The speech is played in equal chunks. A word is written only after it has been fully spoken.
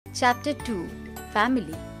Chapter 2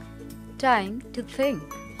 Family. Time to think.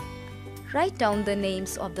 Write down the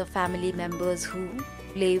names of the family members who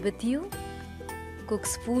play with you,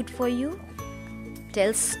 cooks food for you,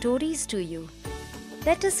 tells stories to you.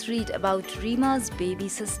 Let us read about Rima's baby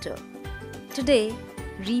sister. Today,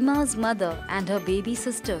 Rima's mother and her baby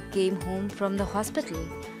sister came home from the hospital.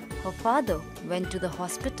 Her father went to the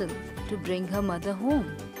hospital to bring her mother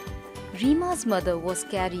home. Rima's mother was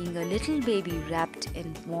carrying a little baby wrapped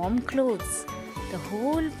in warm clothes. The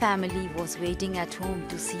whole family was waiting at home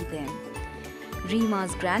to see them.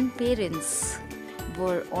 Rima's grandparents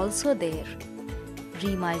were also there.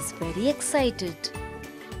 Rima is very excited.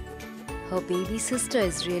 Her baby sister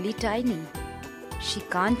is really tiny. She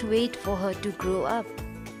can't wait for her to grow up.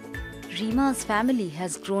 Rima's family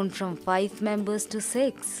has grown from 5 members to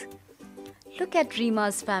 6. Look at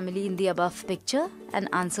Rima's family in the above picture and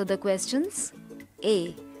answer the questions.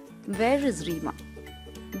 A. Where is Rima?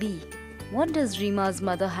 B. What does Rima's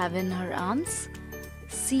mother have in her arms?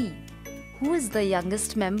 C. Who is the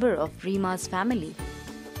youngest member of Rima's family?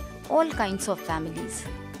 All kinds of families.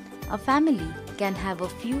 A family can have a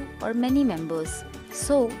few or many members,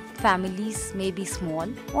 so families may be small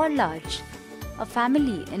or large. A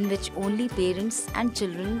family in which only parents and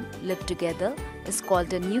children live together is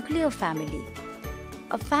called a nuclear family.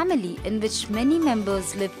 A family in which many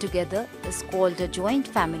members live together is called a joint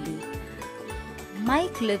family.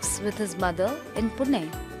 Mike lives with his mother in Pune.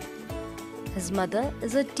 His mother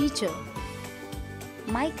is a teacher.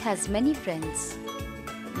 Mike has many friends.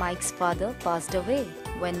 Mike's father passed away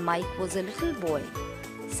when Mike was a little boy.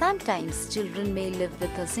 Sometimes children may live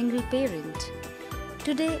with a single parent.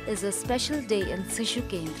 Today is a special day in Sishu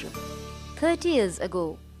Kendra. 30 years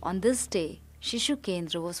ago, on this day, Sishu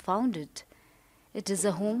Kendra was founded. It is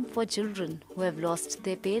a home for children who have lost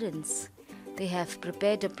their parents. They have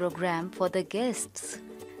prepared a program for the guests.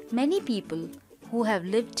 Many people who have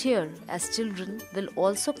lived here as children will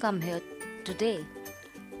also come here today.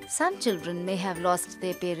 Some children may have lost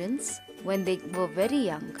their parents when they were very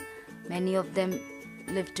young. Many of them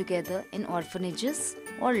live together in orphanages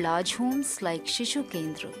or large homes like Sishu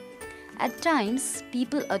Kendra. At times,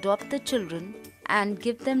 people adopt the children and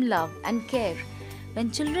give them love and care.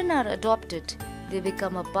 When children are adopted, they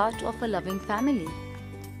become a part of a loving family.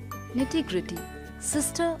 Nitty-gritty.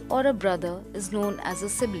 Sister or a brother is known as a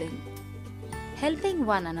sibling. Helping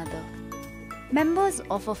one another. Members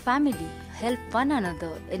of a family help one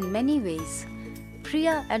another in many ways.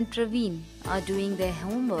 Priya and Praveen are doing their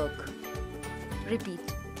homework. Repeat.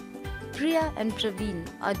 Priya and Praveen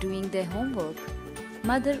are doing their homework.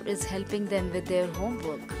 Mother is helping them with their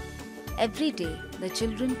homework. Every day, the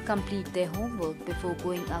children complete their homework before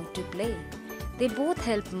going out to play. They both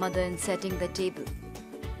help mother in setting the table.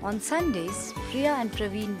 On Sundays, Priya and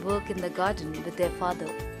Praveen work in the garden with their father.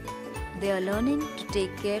 They are learning to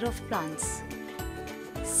take care of plants.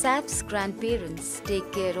 Saf's grandparents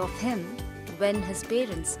take care of him when his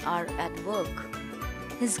parents are at work.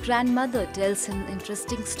 His grandmother tells him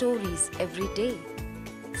interesting stories every day.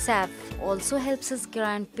 Saf also helps his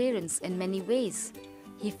grandparents in many ways.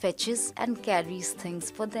 He fetches and carries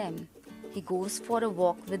things for them. He goes for a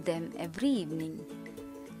walk with them every evening.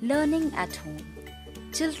 Learning at home.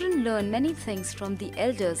 Children learn many things from the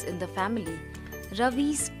elders in the family.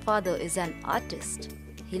 Ravi's father is an artist.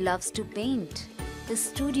 He loves to paint. His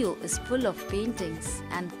studio is full of paintings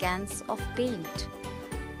and cans of paint.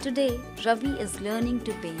 Today, Ravi is learning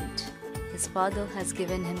to paint. His father has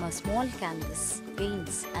given him a small canvas,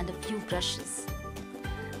 paints and a few brushes.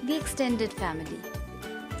 The extended family.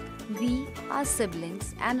 We, our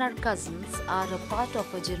siblings and our cousins are a part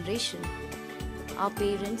of a generation. Our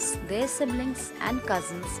parents, their siblings and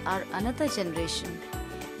cousins are another generation.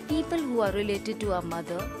 People who are related to our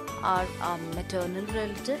mother are our maternal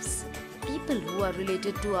relatives. People who are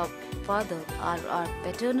related to our father are our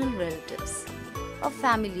paternal relatives. A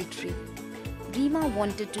family tree. Rima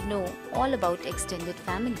wanted to know all about extended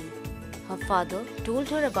family. Her father told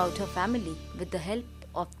her about her family with the help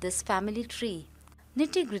of this family tree.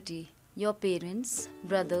 Nitty-gritty. Your parents,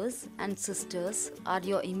 brothers and sisters are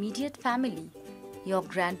your immediate family. Your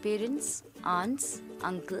grandparents, aunts,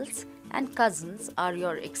 uncles and cousins are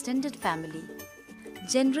your extended family.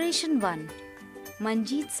 Generation 1.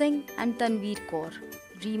 Manjeet Singh and Tanveer Kaur,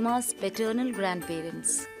 Rima's paternal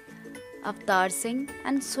grandparents. Avtar Singh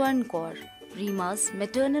and Swarn Kaur, Rima's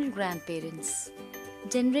maternal grandparents.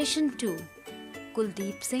 Generation 2.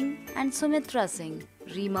 Kuldeep Singh and Sumitra Singh,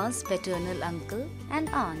 Rima's paternal uncle and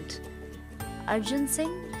aunt. Arjun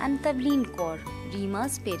Singh and Tavleen Kaur,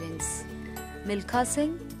 Rima's parents. Milkha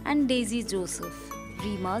Singh and Daisy Joseph,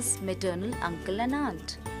 Rima's maternal uncle and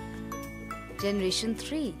aunt. Generation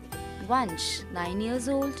 3. Vansh, 9 years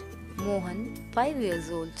old. Mohan, 5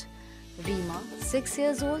 years old. Reema, 6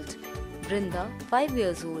 years old. Brinda, 5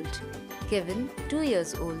 years old. Kevin, 2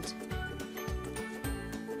 years old.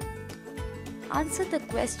 Answer the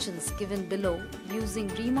questions given below using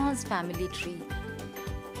Reema's family tree.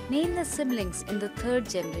 Name the siblings in the third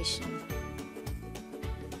generation.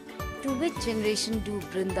 To which generation do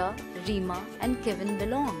Brinda, Reema and Kevin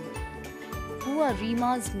belong? Who are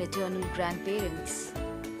Reema's maternal grandparents?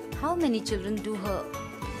 How many children do her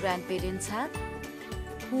grandparents have?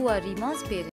 Who are Reema's parents?